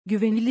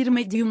Güvenilir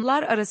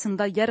medyumlar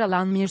arasında yer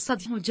alan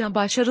Mirsad Hoca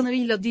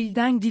başarılarıyla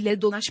dilden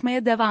dile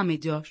dolaşmaya devam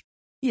ediyor.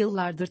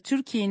 Yıllardır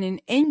Türkiye'nin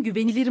en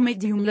güvenilir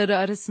medyumları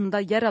arasında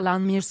yer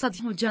alan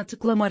Mirsad Hoca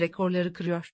tıklama rekorları kırıyor.